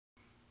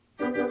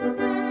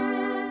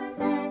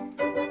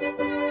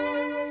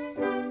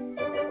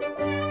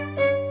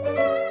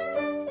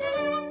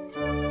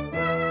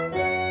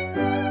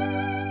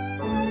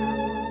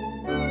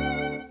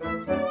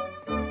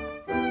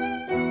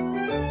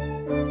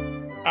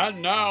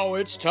And now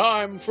it's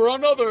time for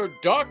another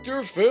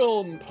Dr.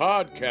 Film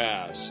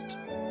podcast.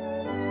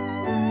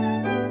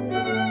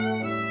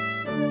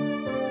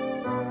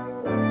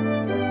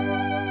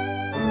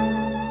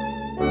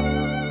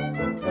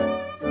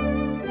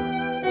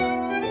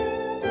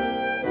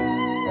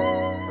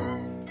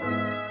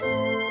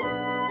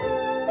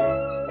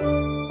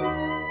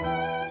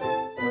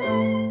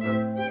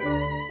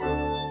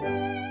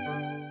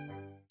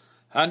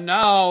 And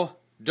now,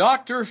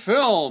 Dr.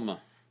 Film.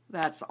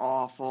 That's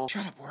awful.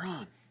 Shut up, we're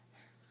on.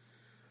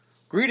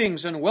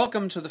 Greetings and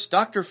welcome to the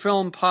Dr.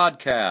 Film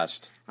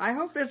podcast. I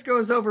hope this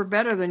goes over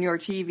better than your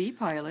TV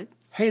pilot.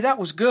 Hey, that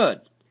was good.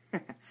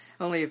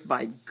 Only if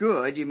by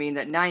good you mean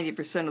that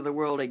 90% of the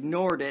world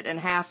ignored it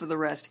and half of the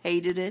rest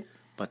hated it.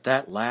 But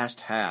that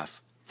last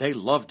half, they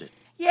loved it.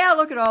 Yeah,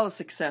 look at all the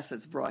success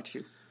it's brought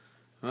you.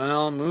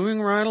 Well,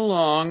 moving right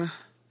along.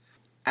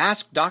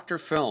 Ask Dr.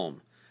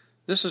 Film.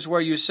 This is where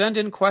you send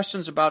in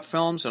questions about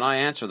films and I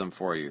answer them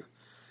for you.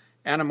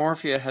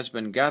 Anamorphia has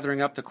been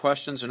gathering up the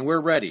questions and we're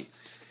ready.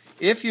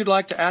 If you'd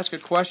like to ask a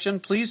question,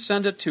 please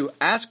send it to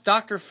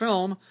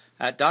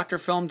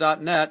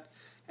askdrfilm@drfilm.net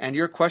and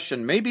your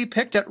question may be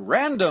picked at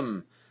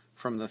random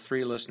from the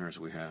 3 listeners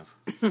we have.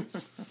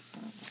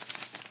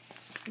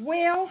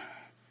 Well,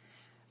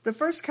 the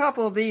first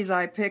couple of these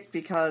I picked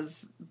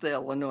because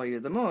they'll annoy you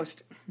the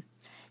most.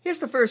 Here's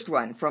the first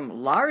one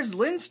from Lars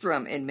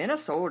Lindstrom in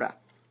Minnesota.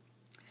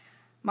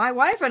 My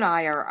wife and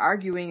I are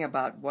arguing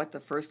about what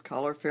the first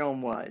color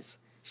film was.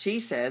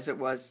 She says it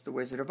was The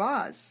Wizard of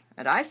Oz,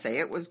 and I say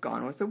it was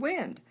Gone with the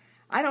Wind.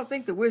 I don't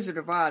think The Wizard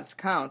of Oz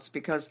counts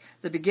because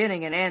the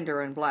beginning and end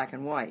are in black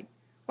and white.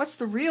 What's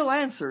the real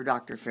answer,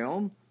 Dr.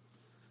 Film?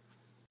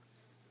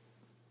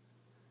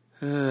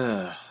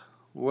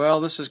 Well,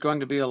 this is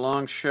going to be a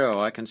long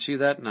show. I can see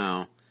that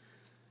now.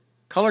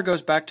 Color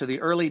goes back to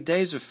the early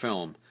days of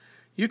film.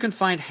 You can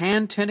find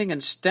hand tinting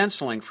and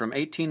stenciling from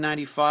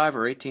 1895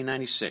 or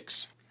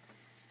 1896.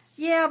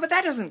 Yeah, but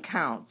that doesn't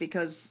count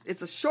because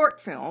it's a short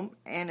film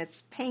and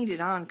it's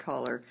painted on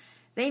color.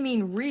 They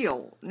mean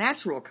real,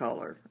 natural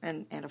color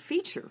and a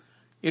feature.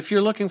 If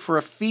you're looking for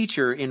a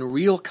feature in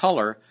real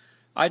color,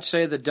 I'd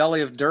say The Delhi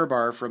of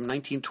Durbar from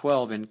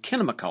 1912 in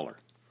Kinemacolor.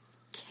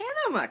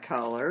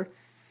 Kinemacolor?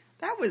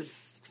 That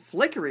was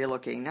flickery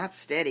looking, not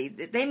steady.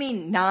 They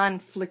mean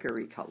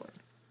non-flickery color.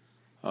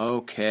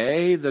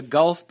 Okay, The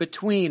Gulf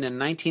Between in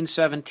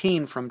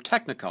 1917 from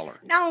Technicolor.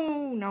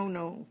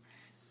 No.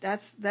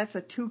 That's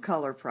a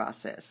two-color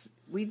process.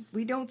 We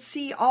don't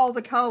see all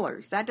the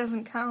colors. That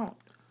doesn't count.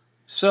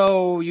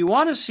 So you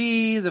want to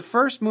see the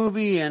first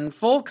movie in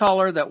full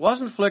color that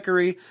wasn't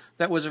flickery,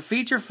 that was a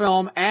feature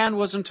film, and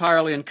was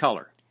entirely in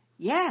color?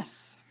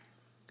 Yes.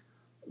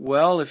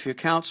 Well, if you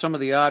count some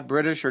of the odd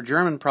British or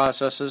German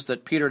processes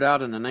that petered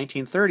out in the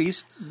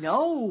 1930s.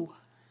 No.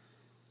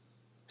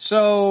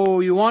 So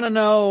you want to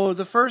know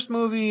the first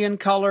movie in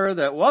color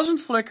that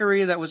wasn't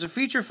flickery, that was a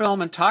feature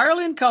film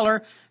entirely in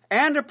color,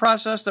 and a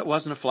process that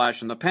wasn't a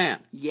flash in the pan.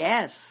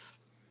 Yes.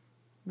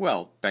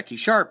 Well, Becky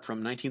Sharp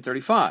from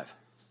 1935.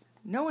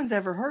 No one's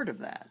ever heard of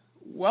that.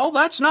 Well,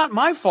 that's not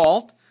my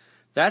fault.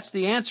 That's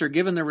the answer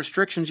given the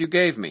restrictions you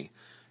gave me.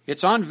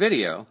 It's on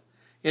video.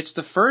 It's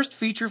the first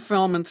feature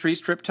film in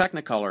 3-strip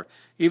Technicolor,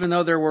 even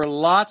though there were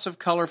lots of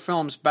color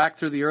films back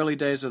through the early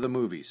days of the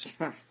movies.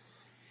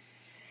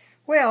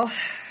 Well,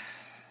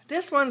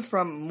 this one's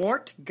from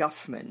Mort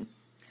Guffman.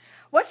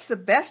 What's the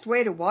best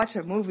way to watch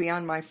a movie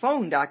on my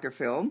phone, Dr.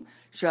 Film?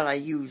 Should I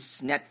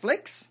use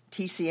Netflix,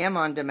 TCM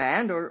on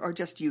demand, or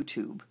just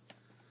YouTube?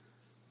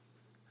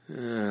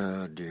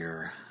 Oh,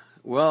 dear.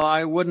 Well,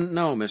 I wouldn't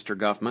know, Mr.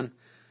 Guffman.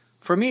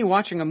 For me,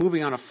 watching a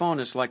movie on a phone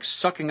is like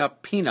sucking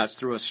up peanuts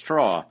through a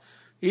straw.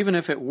 Even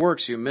if it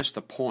works, you miss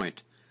the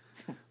point.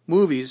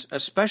 Movies,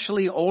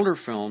 especially older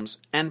films,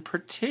 and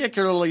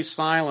particularly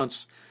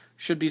silence,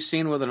 should be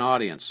seen with an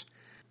audience.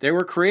 They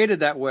were created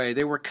that way,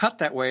 they were cut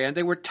that way, and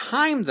they were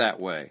timed that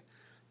way.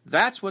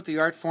 That's what the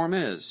art form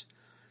is.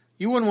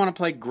 You wouldn't want to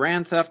play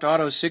Grand Theft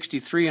Auto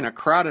 63 in a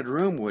crowded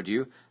room, would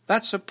you?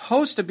 That's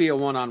supposed to be a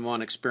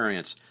one-on-one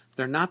experience.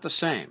 They're not the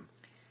same.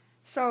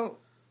 So,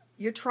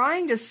 you're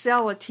trying to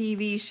sell a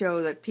TV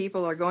show that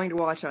people are going to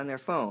watch on their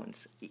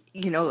phones.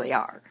 You know they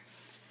are.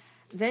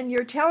 Then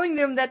you're telling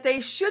them that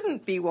they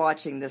shouldn't be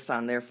watching this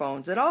on their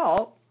phones at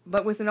all,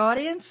 but with an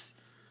audience?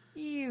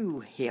 You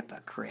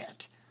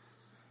hypocrite.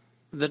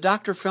 The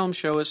Dr. Film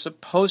Show is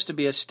supposed to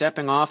be a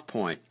stepping-off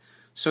point,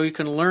 so you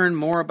can learn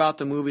more about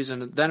the movies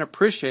and then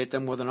appreciate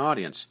them with an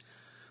audience.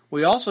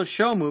 We also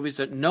show movies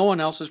that no one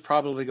else is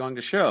probably going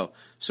to show,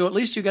 so at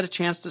least you get a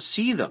chance to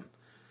see them.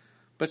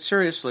 But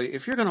seriously,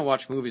 if you're going to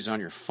watch movies on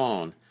your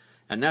phone,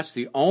 and that's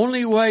the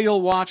only way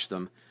you'll watch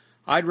them,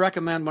 I'd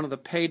recommend one of the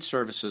paid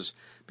services,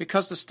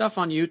 because the stuff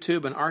on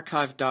YouTube and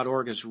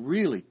archive.org is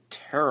really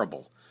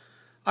terrible.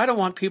 I don't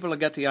want people to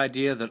get the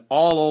idea that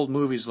all old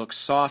movies look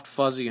soft,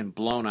 fuzzy, and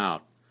blown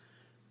out.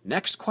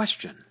 Next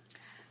question.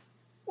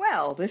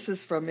 Well, this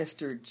is from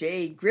Mr.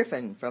 J.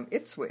 Griffin from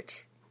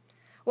Ipswich.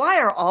 Why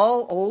are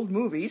all old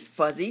movies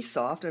fuzzy,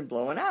 soft, and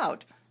blown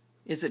out?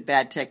 Is it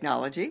bad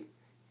technology?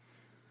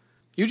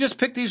 You just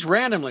pick these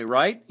randomly,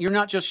 right? You're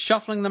not just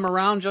shuffling them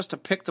around just to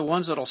pick the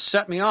ones that'll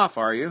set me off,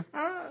 are you?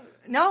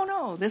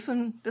 No. This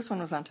one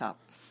was on top.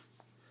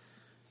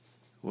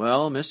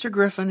 Well, Mr.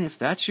 Griffin, if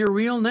that's your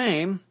real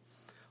name,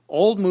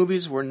 old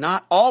movies were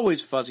not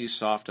always fuzzy,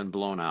 soft, and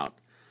blown out.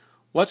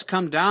 What's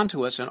come down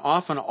to us, and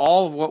often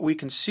all of what we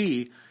can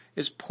see,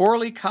 is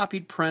poorly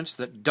copied prints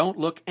that don't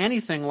look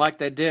anything like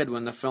they did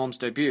when the films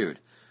debuted.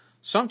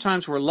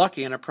 Sometimes we're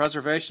lucky and a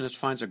preservationist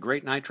finds a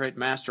great nitrate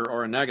master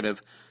or a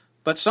negative,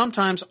 but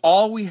sometimes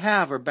all we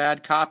have are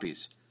bad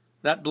copies.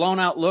 That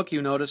blown-out look,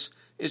 you notice,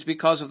 is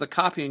because of the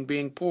copying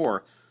being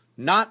poor,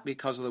 not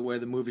because of the way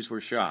the movies were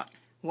shot.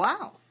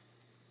 Wow.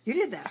 You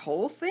did that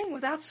whole thing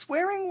without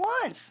swearing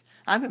once.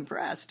 I'm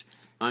impressed.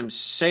 I'm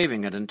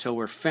saving it until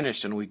we're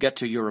finished and we get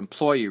to your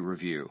employee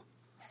review.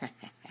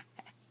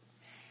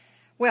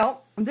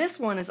 Well, this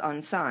one is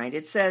unsigned.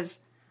 It says,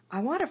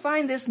 I want to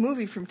find this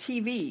movie from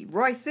TV.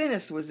 Roy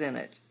Thinnis was in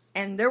it.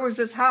 And there was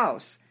this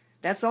house.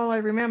 That's all I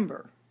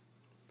remember.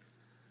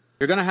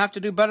 You're going to have to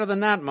do better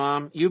than that,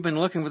 Mom. You've been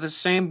looking for the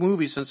same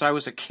movie since I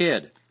was a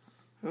kid.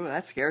 Oh,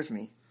 that scares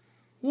me.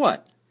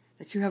 What?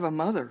 That you have a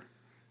mother.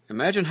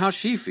 Imagine how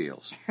she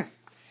feels.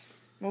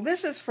 Well,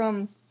 this is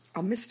from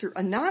a Mr.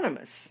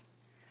 Anonymous.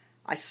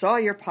 I saw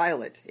your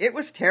pilot. It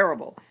was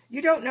terrible.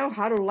 You don't know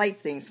how to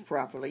light things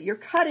properly. Your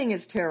cutting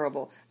is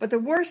terrible. But the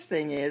worst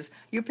thing is,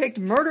 you picked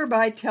Murder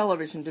by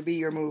Television to be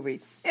your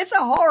movie. It's a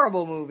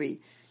horrible movie.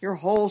 Your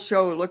whole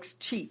show looks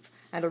cheap,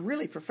 and a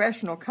really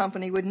professional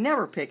company would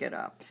never pick it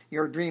up.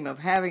 Your dream of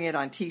having it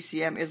on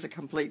TCM is a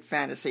complete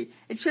fantasy.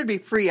 It should be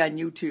free on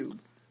YouTube.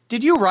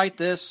 Did you write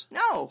this?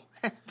 No,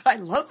 but I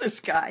love this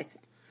guy.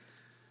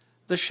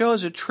 The show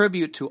is a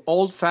tribute to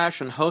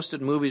old-fashioned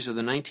hosted movies of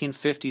the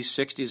 1950s,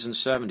 60s, and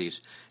 70s.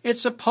 It's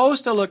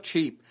supposed to look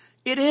cheap.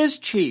 It is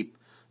cheap.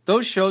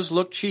 Those shows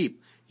look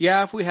cheap.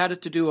 Yeah, if we had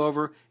it to do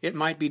over, it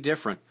might be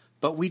different.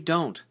 But we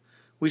don't.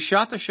 We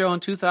shot the show in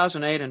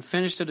 2008 and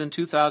finished it in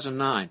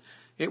 2009.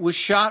 It was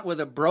shot with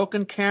a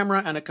broken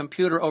camera and a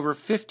computer over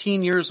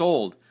 15 years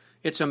old.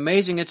 It's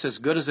amazing it's as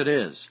good as it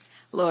is.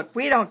 Look,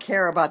 we don't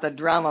care about the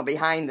drama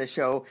behind the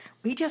show.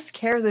 We just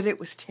care that it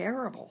was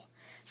terrible.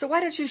 So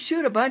why don't you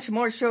shoot a bunch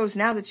more shows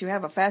now that you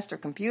have a faster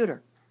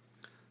computer?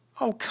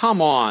 Oh,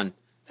 come on.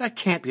 That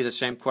can't be the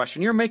same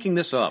question. You're making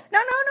this up. No.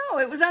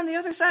 It was on the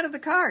other side of the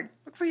card.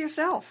 Look for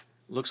yourself.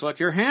 Looks like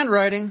your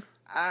handwriting.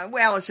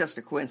 Well, it's just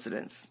a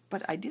coincidence.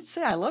 But I did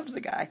say I loved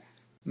the guy.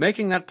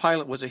 Making that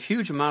pilot was a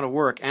huge amount of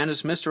work, and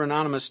as Mr.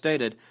 Anonymous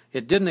stated,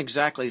 it didn't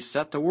exactly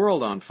set the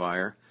world on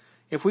fire.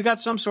 If we got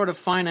some sort of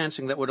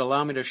financing that would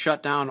allow me to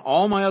shut down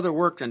all my other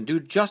work and do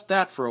just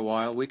that for a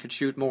while, we could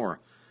shoot more.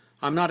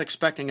 I'm not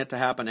expecting it to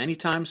happen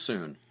anytime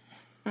soon.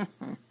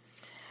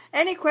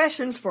 Any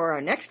questions for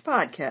our next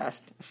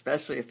podcast,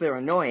 especially if they're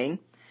annoying,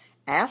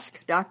 ask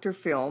Dr.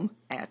 Film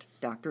at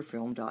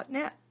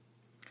drfilm.net.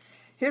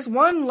 Here's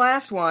one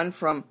last one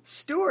from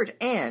Stuart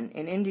N.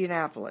 in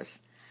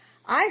Indianapolis.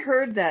 I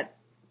heard that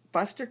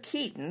Buster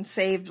Keaton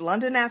saved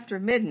London After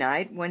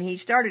Midnight when he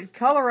started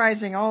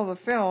colorizing all the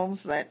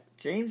films that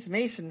James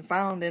Mason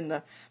found in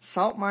the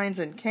salt mines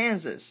in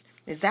Kansas.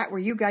 Is that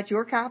where you got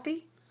your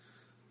copy?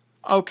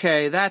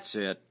 Okay, that's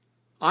it.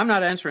 I'm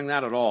not answering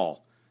that at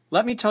all.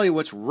 Let me tell you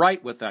what's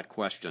right with that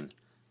question.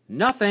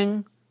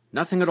 Nothing.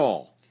 Nothing at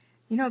all.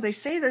 You know, they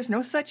say there's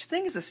no such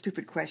thing as a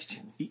stupid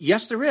question.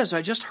 Yes, there is.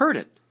 I just heard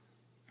it.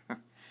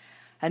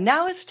 And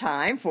now it's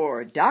time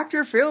for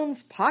Dr.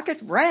 Film's Pocket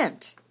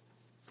Rant.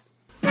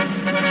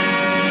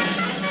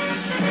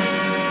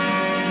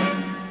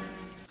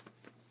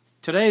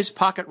 Today's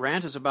Pocket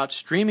Rant is about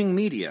streaming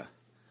media.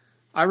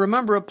 I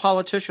remember a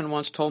politician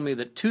once told me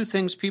that two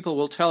things people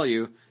will tell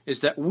you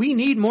is that we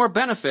need more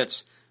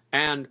benefits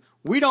and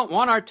we don't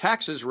want our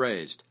taxes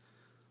raised.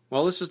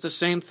 Well, this is the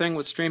same thing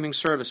with streaming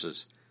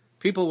services.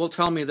 People will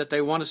tell me that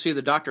they want to see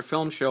the Dr.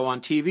 Film Show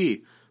on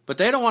TV, but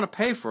they don't want to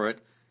pay for it,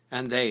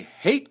 and they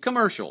hate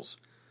commercials.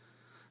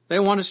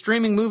 They want a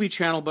streaming movie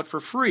channel, but for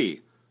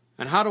free.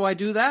 And how do I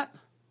do that?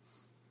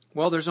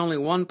 Well, there's only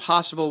one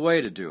possible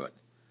way to do it.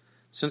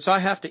 Since I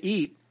have to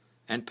eat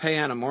and pay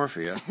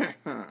Anamorphia,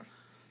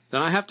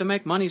 then I have to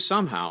make money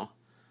somehow.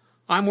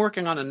 I'm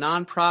working on a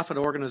non-profit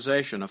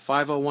organization, a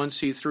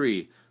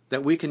 501c3,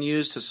 that we can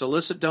use to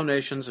solicit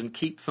donations and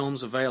keep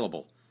films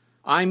available.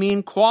 I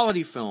mean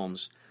quality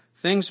films,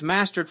 things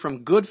mastered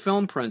from good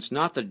film prints,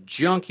 not the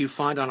junk you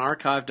find on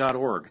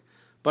archive.org.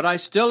 But I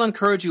still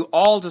encourage you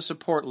all to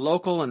support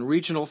local and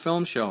regional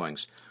film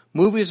showings.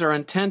 Movies are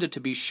intended to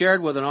be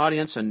shared with an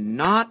audience and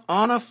not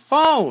on a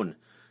phone.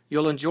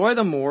 You'll enjoy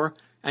them more,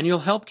 and you'll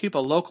help keep a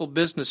local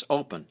business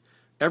open.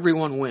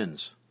 Everyone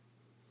wins.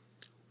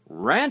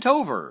 Rant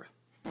over.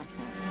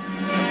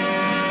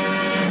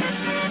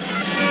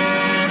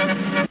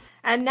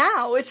 And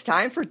now it's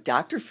time for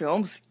Dr.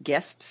 Film's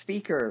guest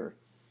speaker.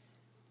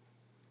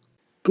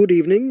 Good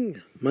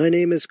evening. My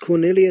name is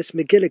Cornelius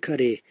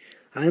McGillicuddy.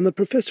 I am a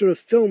professor of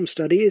film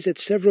studies at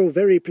several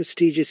very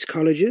prestigious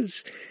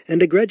colleges,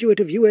 and a graduate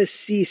of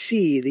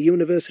USCC, the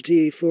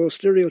University for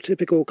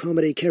Stereotypical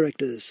Comedy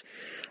Characters.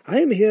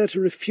 I am here to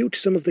refute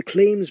some of the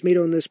claims made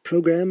on this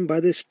program by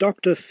this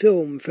Dr.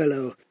 Film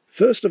fellow.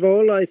 First of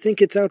all, I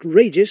think it's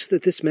outrageous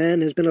that this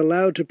man has been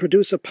allowed to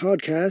produce a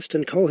podcast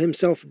and call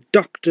himself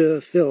Dr.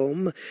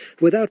 Film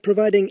without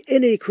providing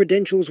any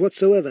credentials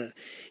whatsoever.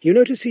 You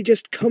notice he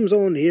just comes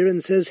on here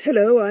and says,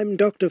 "Hello, I'm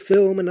Dr.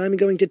 Film, and I'm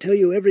going to tell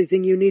you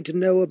everything you need to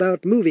know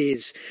about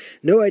movies."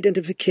 No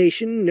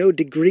identification, no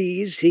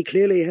degrees. He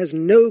clearly has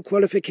no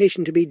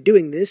qualification to be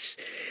doing this,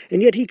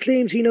 and yet he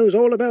claims he knows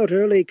all about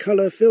early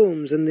color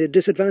films and the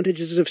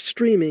disadvantages of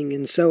streaming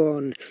and so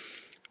on.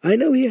 I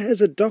know he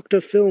has a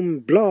Dr. Film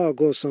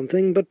blog or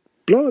something, but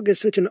blog is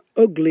such an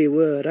ugly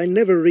word. I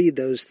never read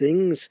those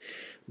things.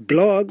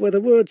 Blog, where the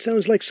word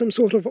sounds like some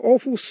sort of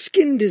awful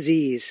skin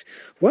disease.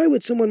 Why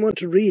would someone want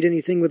to read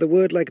anything with a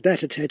word like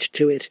that attached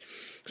to it?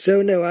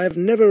 So no, I've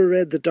never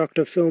read the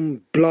Dr.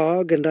 Film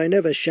blog, and I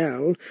never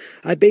shall.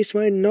 I base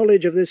my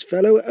knowledge of this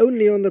fellow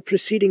only on the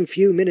preceding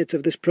few minutes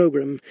of this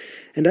program,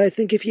 and I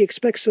think if he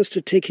expects us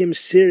to take him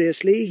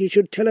seriously, he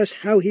should tell us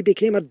how he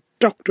became a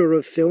doctor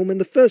of film in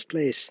the first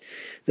place.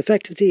 The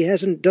fact that he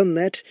hasn't done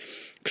that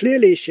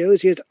clearly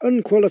shows he is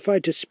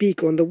unqualified to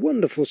speak on the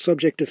wonderful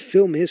subject of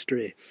film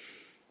history.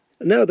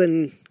 Now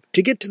then,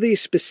 to get to the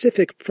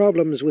specific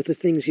problems with the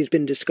things he's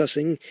been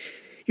discussing,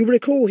 you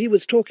recall he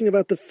was talking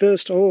about the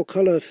first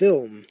all-colour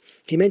film.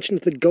 He mentioned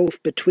The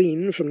Gulf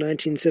Between from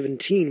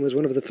 1917 was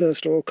one of the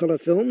first all-colour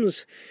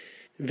films.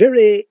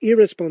 Very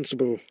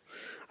irresponsible.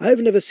 I've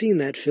never seen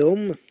that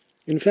film.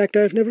 In fact,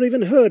 I've never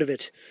even heard of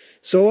it.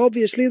 So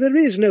obviously there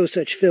is no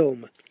such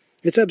film.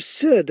 It's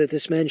absurd that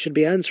this man should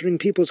be answering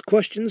people's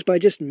questions by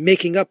just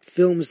making up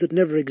films that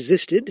never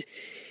existed.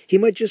 He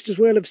might just as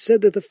well have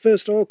said that the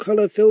first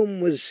all-colour film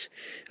was,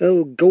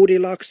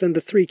 Goldilocks and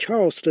the Three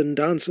Charleston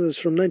Dancers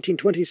from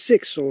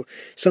 1926, or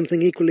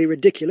something equally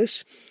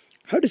ridiculous.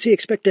 How does he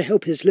expect to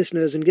help his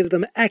listeners and give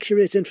them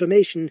accurate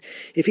information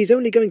if he's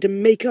only going to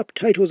make up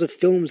titles of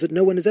films that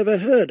no one has ever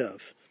heard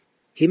of?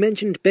 He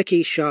mentioned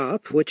Becky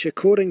Sharp, which,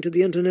 according to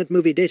the Internet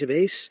Movie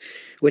Database,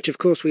 which of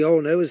course we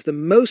all know is the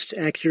most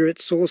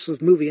accurate source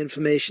of movie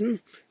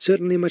information,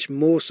 certainly much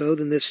more so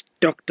than this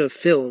Dr.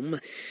 Film,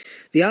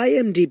 the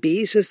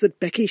IMDb says that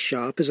Becky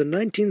Sharp is a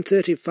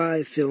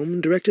 1935 film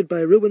directed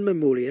by Ruben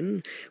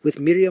Mamoulian with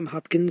Miriam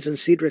Hopkins and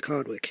Cedric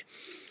Hardwicke.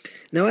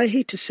 Now, I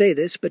hate to say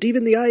this, but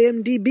even the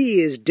IMDb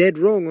is dead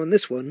wrong on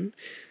this one.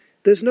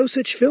 There's no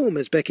such film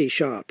as Becky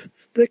Sharp.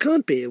 There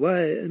can't be.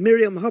 Why,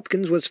 Miriam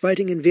Hopkins was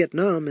fighting in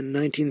Vietnam in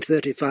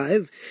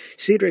 1935.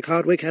 Cedric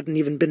Hardwicke hadn't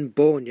even been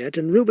born yet,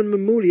 and Ruben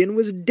Mamoulian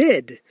was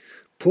dead.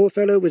 Poor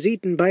fellow was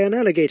eaten by an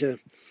alligator.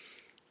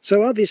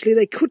 So obviously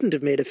they couldn't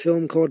have made a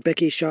film called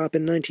Becky Sharp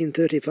in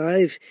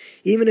 1935,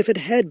 even if it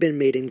had been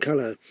made in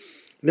colour.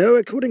 No,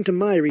 according to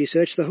my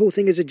research, the whole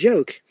thing is a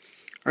joke.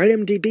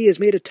 IMDb has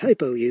made a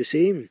typo, you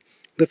see.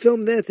 The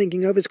film they're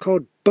thinking of is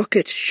called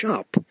Bucket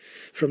Shop,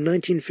 from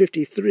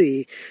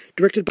 1953,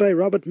 directed by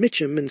Robert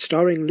Mitchum and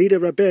starring Lida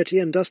Roberti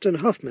and Dustin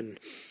Hoffman.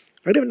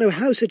 I don't know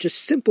how such a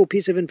simple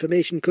piece of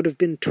information could have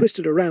been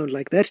twisted around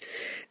like that,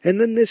 and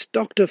then this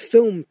Dr.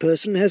 Film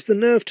person has the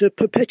nerve to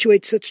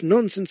perpetuate such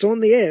nonsense on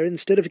the air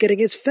instead of getting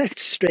his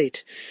facts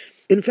straight.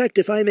 In fact,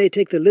 if I may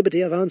take the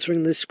liberty of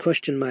answering this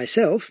question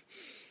myself,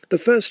 the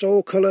first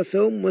all-colour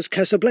film was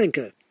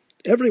Casablanca.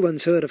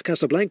 Everyone's heard of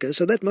Casablanca,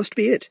 so that must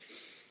be it.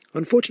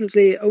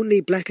 Unfortunately,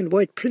 only black and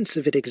white prints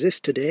of it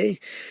exist today,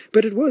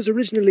 but it was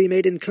originally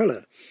made in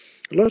colour.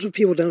 A lot of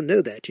people don't know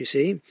that, you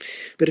see.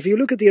 But if you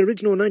look at the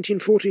original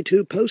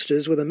 1942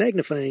 posters with a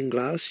magnifying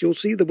glass, you'll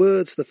see the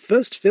words, "The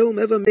first film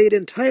ever made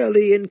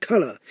entirely in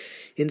colour,"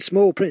 in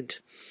small print.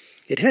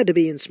 It had to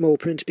be in small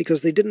print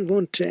because they didn't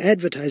want to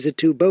advertise it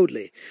too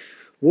boldly.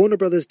 Warner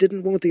Brothers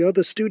didn't want the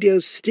other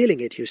studios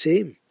stealing it, you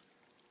see.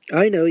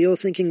 I know you're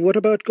thinking, what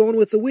about Gone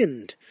with the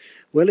Wind?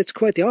 Well, it's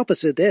quite the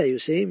opposite there, you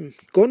see.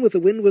 Gone with the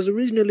Wind was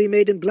originally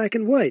made in black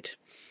and white,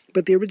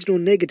 but the original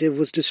negative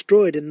was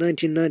destroyed in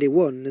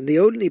 1991, and the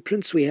only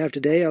prints we have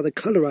today are the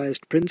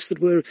colorized prints that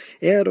were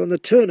aired on the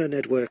Turner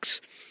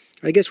networks.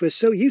 I guess we're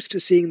so used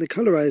to seeing the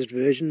colorized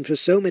version for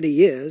so many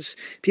years,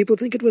 people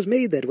think it was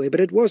made that way,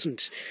 but it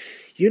wasn't.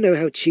 You know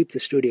how cheap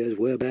the studios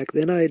were back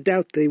then. I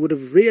doubt they would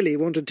have really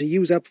wanted to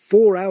use up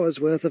 4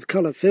 hours' worth of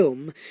colour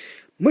film.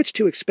 Much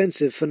too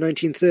expensive for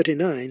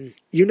 1939.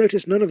 You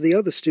notice none of the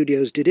other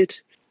studios did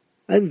it.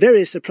 I'm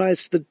very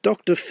surprised that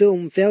Dr.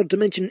 Film failed to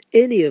mention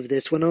any of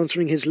this when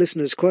answering his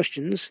listeners'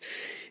 questions.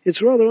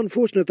 It's rather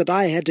unfortunate that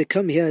I had to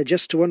come here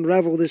just to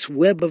unravel this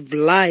web of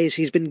lies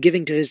he's been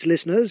giving to his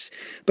listeners,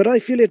 but I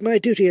feel it my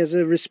duty as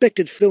a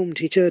respected film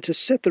teacher to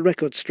set the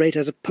record straight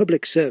as a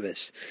public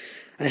service.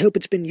 I hope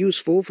it's been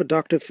useful for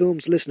Dr.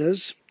 Film's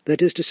listeners,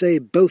 that is to say,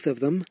 both of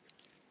them.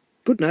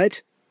 Good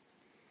night.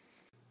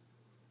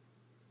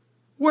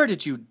 Where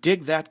did you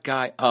dig that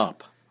guy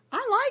up?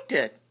 I liked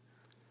it.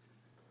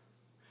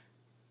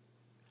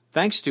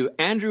 Thanks to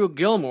Andrew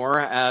Gilmore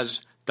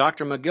as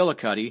Dr.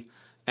 McGillicuddy,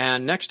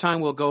 and next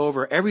time we'll go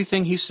over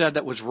everything he said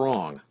that was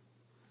wrong.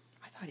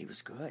 I thought he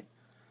was good.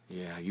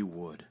 Yeah, you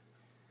would.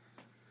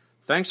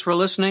 Thanks for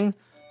listening,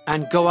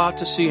 and go out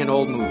to see an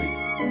old movie.